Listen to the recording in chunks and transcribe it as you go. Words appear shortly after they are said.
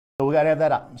So we got to have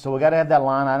that. So we got to have that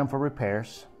line item for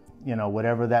repairs. You know,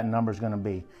 whatever that number is going to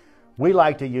be. We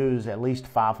like to use at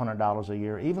least $500 a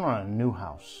year, even on a new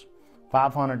house.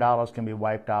 $500 can be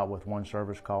wiped out with one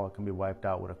service call. It can be wiped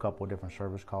out with a couple of different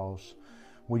service calls.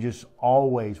 We just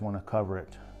always want to cover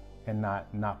it and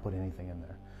not put anything in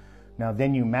there. Now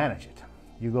then you manage it.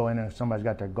 You go in and somebody's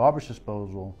got their garbage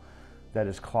disposal that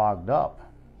is clogged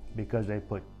up because they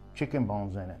put chicken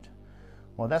bones in it.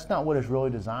 Well, that's not what it's really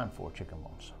designed for, chicken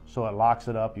bones. So it locks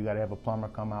it up. You got to have a plumber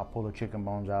come out, pull the chicken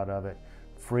bones out of it,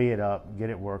 free it up, get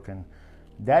it working.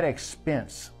 That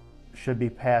expense should be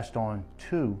passed on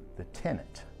to the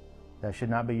tenant. That should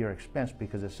not be your expense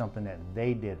because it's something that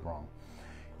they did wrong.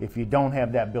 If you don't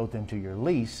have that built into your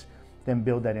lease, then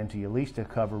build that into your lease to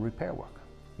cover repair work.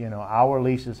 You know, our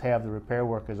leases have the repair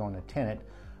work as on the tenant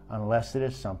unless it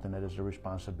is something that is the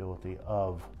responsibility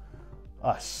of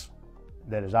us.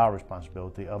 That is our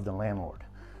responsibility of the landlord.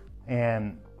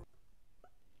 And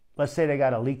let's say they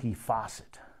got a leaky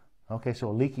faucet. Okay,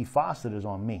 so a leaky faucet is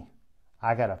on me.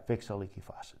 I got to fix a leaky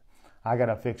faucet. I got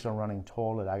to fix a running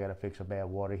toilet. I got to fix a bad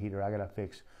water heater. I got to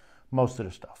fix most of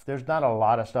the stuff. There's not a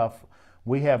lot of stuff.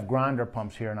 We have grinder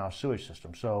pumps here in our sewage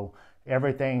system. So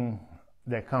everything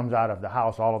that comes out of the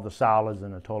house, all of the solids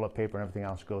and the toilet paper and everything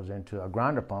else goes into a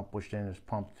grinder pump, which then is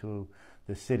pumped to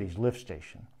the city's lift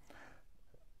station.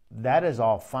 That is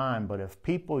all fine, but if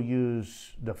people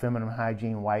use the feminine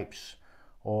hygiene wipes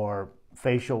or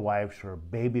facial wipes or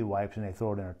baby wipes and they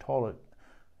throw it in a toilet,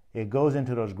 it goes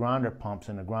into those grinder pumps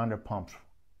and the grinder pumps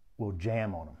will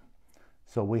jam on them.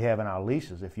 So we have in our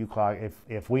leases,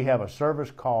 if we have a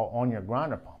service call on your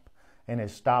grinder pump and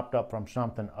it's stopped up from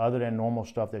something other than normal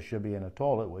stuff that should be in a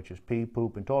toilet, which is pee,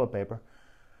 poop, and toilet paper,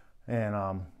 and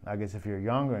I guess if you're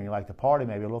younger and you like to party,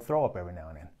 maybe a little throw up every now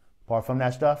and then. Apart from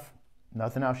that stuff,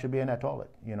 nothing else should be in that toilet.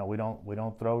 You know, we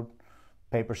don't throw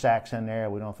paper sacks in there.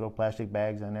 We don't throw plastic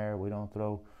bags in there. We don't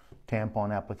throw tampon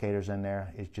applicators in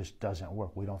there. It just doesn't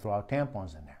work. We don't throw out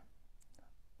tampons in there.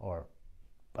 Or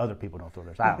other people don't throw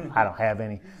theirs. I don't have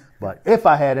any. But if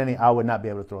I had any, I would not be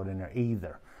able to throw it in there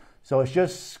either. So it's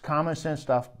just common sense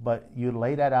stuff, but you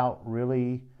lay that out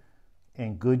really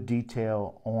in good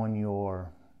detail on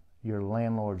your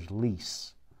landlord's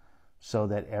lease so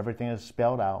that everything is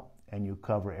spelled out and you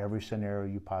cover every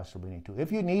scenario you possibly need to.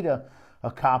 If you need a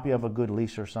copy of a good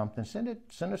lease or something,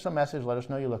 send us a message, let us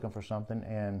know you're looking for something,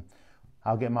 and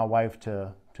I'll get my wife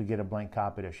to get a blank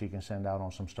copy that she can send out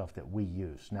on some stuff that we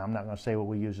use. Now, I'm not going to say what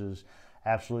we use is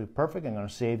absolutely perfect. I'm going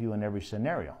to save you in every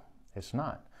scenario. It's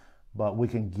not. But we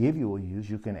can give you what we use.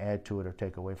 You can add to it or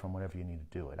take away from whatever you need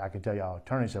to do it. I can tell you our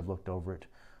attorneys have looked over it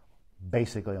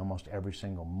basically almost every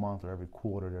single month or every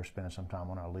quarter. They're spending some time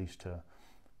on our lease to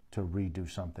redo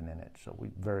something in it. So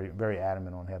we're very, very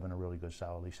adamant on having a really good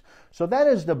solid lease. So that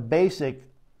is the basic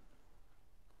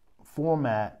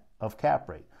format of cap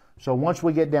rate. So once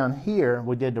we get down here,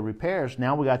 we did the repairs.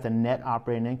 Now we got the net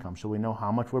operating income. So we know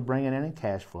how much we're bringing in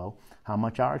cash flow, how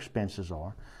much our expenses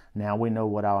are. Now we know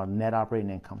what our net operating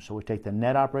income. So we take the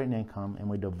net operating income and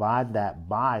we divide that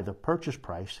by the purchase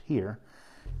price here.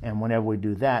 And whenever we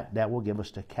do that, that will give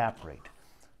us the cap rate.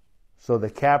 So the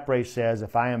cap rate says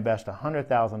if I invest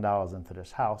 $100,000 into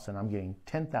this house and I'm getting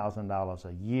 $10,000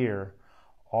 a year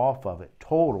off of it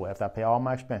total, after I pay all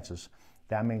my expenses,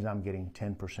 that means I'm getting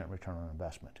 10% return on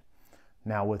investment.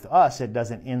 Now with us, it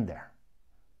doesn't end there.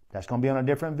 That's going to be on a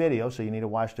different video, so you need to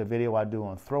watch the video I do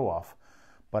on throw off.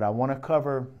 But I want to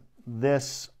cover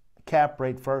this cap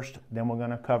rate first, then we're going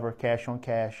to cover cash on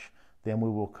cash, then we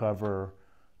will cover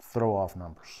throw off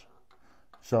numbers.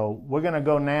 So we're going to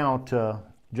go now to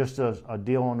just a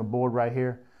deal on the board right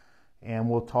here, and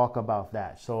we'll talk about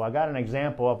that. So I got an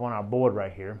example up on our board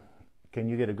right here. Can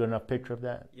you get a good enough picture of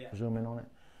that? Yeah. Zoom in on it.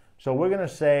 So we're going to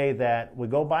say that we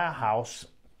go buy a house,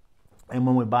 and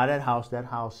when we buy that house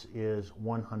is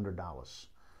 $100.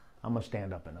 I'm going to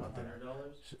stand up and up there.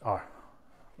 $100?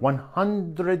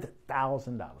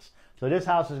 $100,000. So this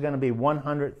house is going to be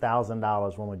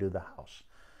 $100,000 when we do the house.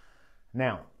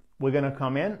 Now, we're going to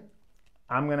come in.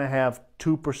 I'm going to have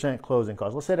 2% closing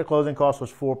costs. Let's say the closing cost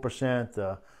was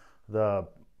 4%. The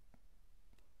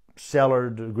seller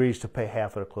agrees to pay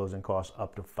half of the closing costs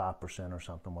up to 5% or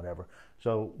something, whatever.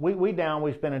 So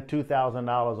we're spending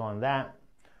 $2,000 on that.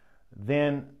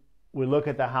 Then we look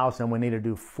at the house and we need to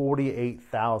do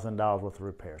 $48,000 worth of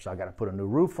repairs. So I got to put a new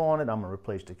roof on it. I'm going to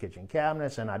replace the kitchen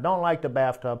cabinets, and I don't like the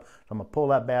bathtub, so I'm going to pull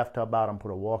that bathtub out and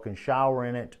put a walk-in shower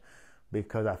in it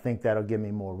because I think that'll give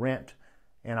me more rent,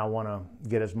 and I want to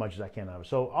get as much as I can out of it.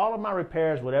 So all of my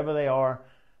repairs, whatever they are,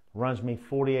 runs me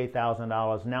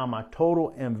 $48,000. Now my total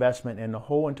investment in the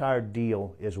whole entire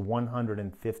deal is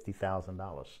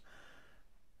 $150,000.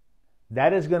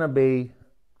 That is going to be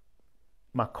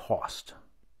my cost.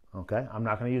 Okay, I'm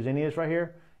not going to use any of this right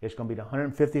here. It's going to be the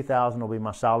 $150,000 will be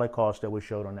my solid cost that we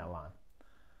showed on that line.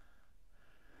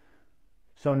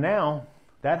 So now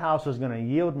that house is going to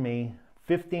yield me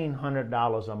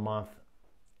 $1,500 a month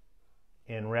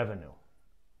in revenue.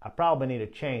 I probably need to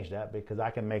change that because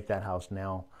I can make that house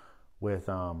now with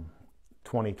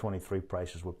 2023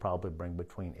 prices would probably bring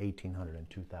between $1,800 and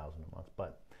 $2,000 a month.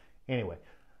 But anyway,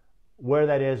 where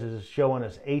that is showing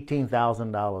us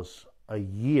 $18,000 a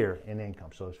year in income.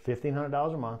 So it's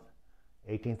 $1,500 a month,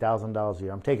 $18,000 a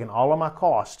year. I'm taking all of my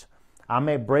costs. I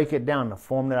may break it down. The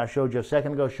form that I showed you a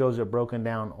second ago shows it broken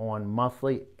down on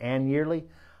monthly and yearly.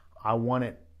 I want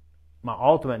it, my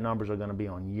ultimate numbers are going to be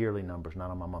on yearly numbers,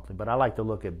 not on my monthly. But I like to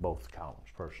look at both columns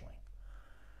personally.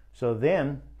 So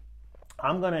then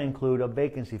I'm going to include a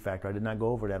vacancy factor. I did not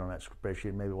go over that on that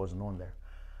spreadsheet. Maybe it wasn't on there.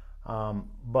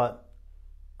 But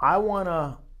I want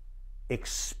to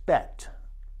expect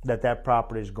that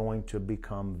property is going to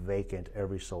become vacant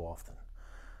every so often.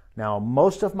 Now,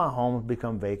 most of my homes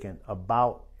become vacant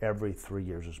about every 3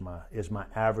 years is my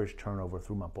average turnover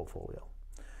through my portfolio.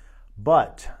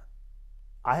 But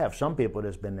I have some people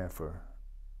that's been there for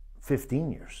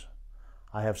 15 years.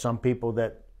 I have some people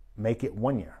that make it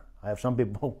 1 year. I have some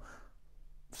people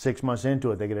 6 months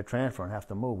into it, they get a transfer and have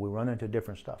to move. We run into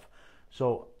different stuff.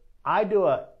 So I do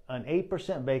an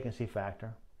 8% vacancy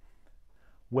factor,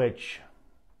 which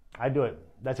I do it,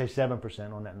 that's a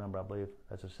 7% on that number, I believe.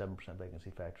 That's a 7% vacancy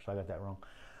factor, so I got that wrong.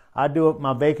 I do it,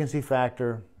 my vacancy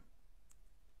factor,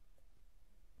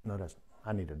 no,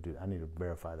 I need to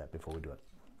verify that before we do it.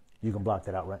 You can block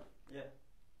that out, right? Yeah.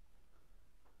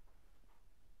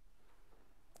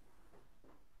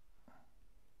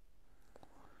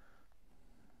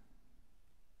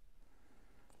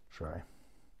 Sorry.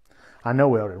 I know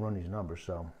we already run these numbers,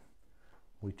 so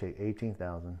we take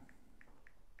 18,000.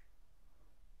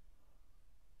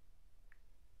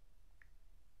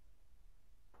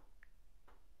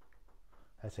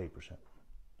 That's 8%.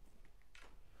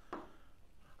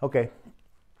 Okay,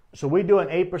 so we do an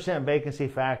 8% vacancy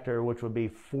factor, which would be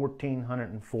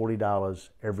 $1,440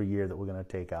 every year that we're going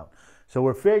to take out. So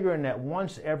we're figuring that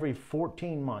once every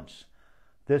 14 months,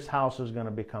 this house is going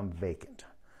to become vacant.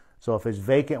 So if it's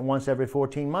vacant once every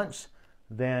 14 months,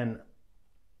 then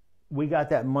we got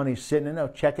that money sitting in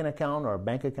a checking account or a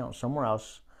bank account somewhere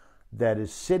else that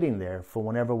is sitting there for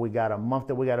whenever we got a month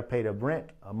that we got to pay the rent,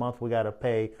 a month we got to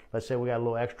pay, let's say we got a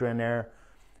little extra in there,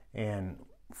 and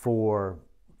for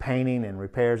painting and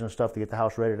repairs and stuff to get the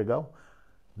house ready to go,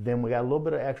 then we got a little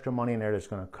bit of extra money in there that's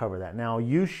going to cover that. Now,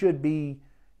 you should be,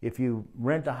 if you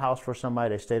rent a house for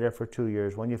somebody, they stay there for 2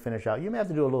 years, when you finish out, you may have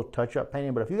to do a little touch-up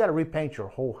painting, but if you got to repaint your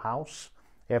whole house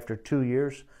after 2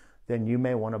 years, then you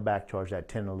may want to back charge that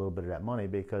tenant a little bit of that money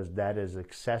because that is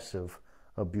excessive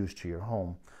abuse to your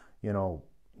home. You know,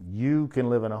 you can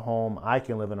live in a home, I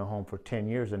can live in a home for 10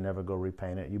 years and never go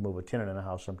repaint it. You move a tenant in a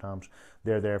house, sometimes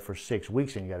they're there for 6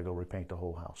 weeks and you got to go repaint the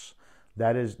whole house.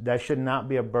 That should not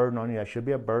be a burden on you. That should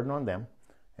be a burden on them,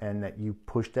 and that you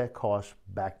push that cost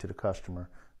back to the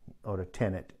customer or the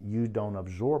tenant. You don't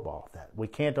absorb all of that. We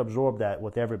can't absorb that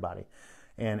with everybody.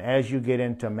 And as you get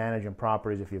into managing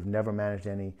properties, if you've never managed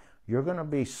any, you're going to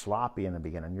be sloppy in the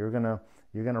beginning. You're going to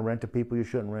rent to people you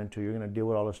shouldn't rent to. You're going to deal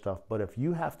with all this stuff. But if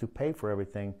you have to pay for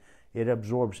everything, it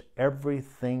absorbs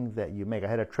everything that you make. I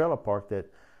had a trailer park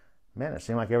that, man, it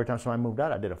seemed like every time somebody moved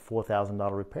out, I did a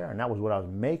 $4,000 repair, and that was what I was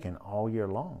making all year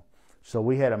long. So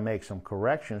we had to make some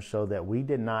corrections so that we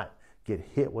did not get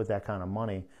hit with that kind of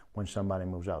money when somebody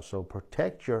moves out. So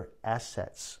protect your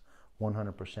assets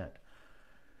 100%.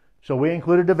 So we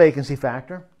included the vacancy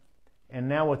factor. And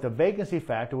now with the vacancy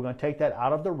factor, we're going to take that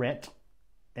out of the rent,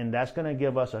 and that's going to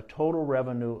give us a total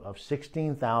revenue of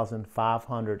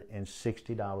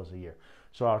 $16,560 a year.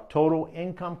 So our total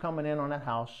income coming in on that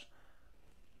house,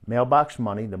 mailbox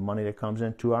money, the money that comes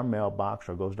into our mailbox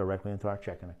or goes directly into our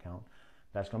checking account,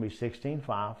 that's going to be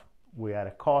 $16,500. We had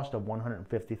a cost of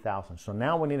 $150,000. So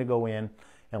now we need to go in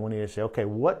and we need to say, okay,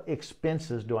 what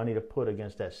expenses do I need to put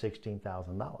against that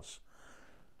 $16,000?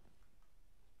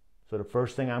 So the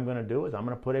first thing I'm going to do is I'm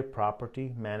going to put a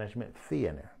property management fee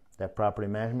in there. That property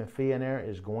management fee in there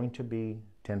is going to be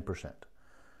 10%.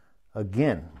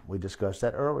 Again, we discussed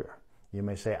that earlier. You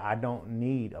may say, I don't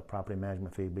need a property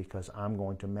management fee because I'm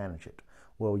going to manage it.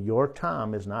 Well, your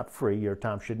time is not free. Your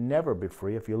time should never be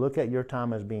free. If you look at your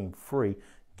time as being free,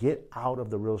 get out of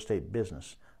the real estate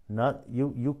business.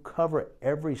 You cover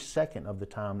every second of the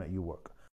time that you work.